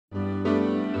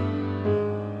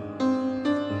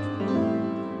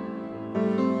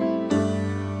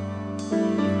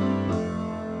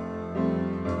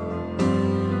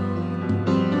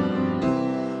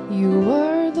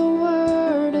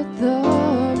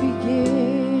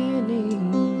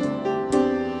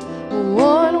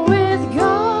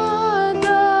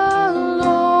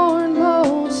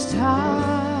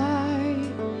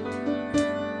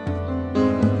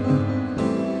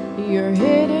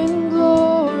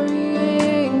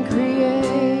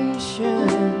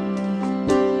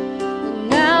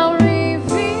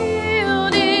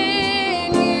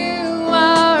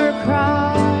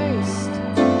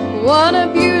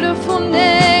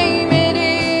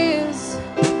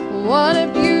What a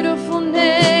beautiful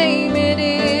name it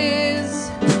is,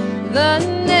 the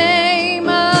name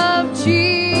of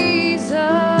Jesus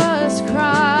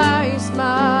Christ,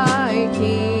 my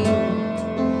King.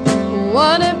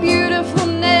 What a beautiful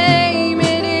name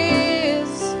it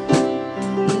is,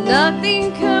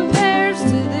 nothing compares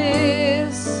to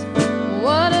this.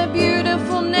 What a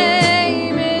beautiful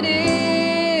name it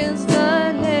is,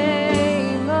 the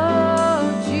name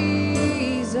of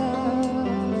Jesus.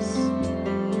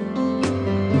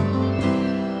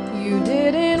 You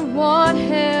didn't want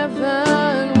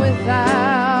heaven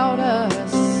without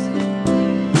us,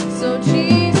 so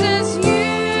Jesus,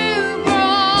 you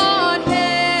brought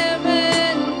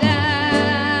heaven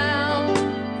down.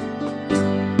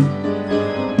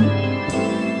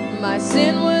 My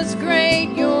sin was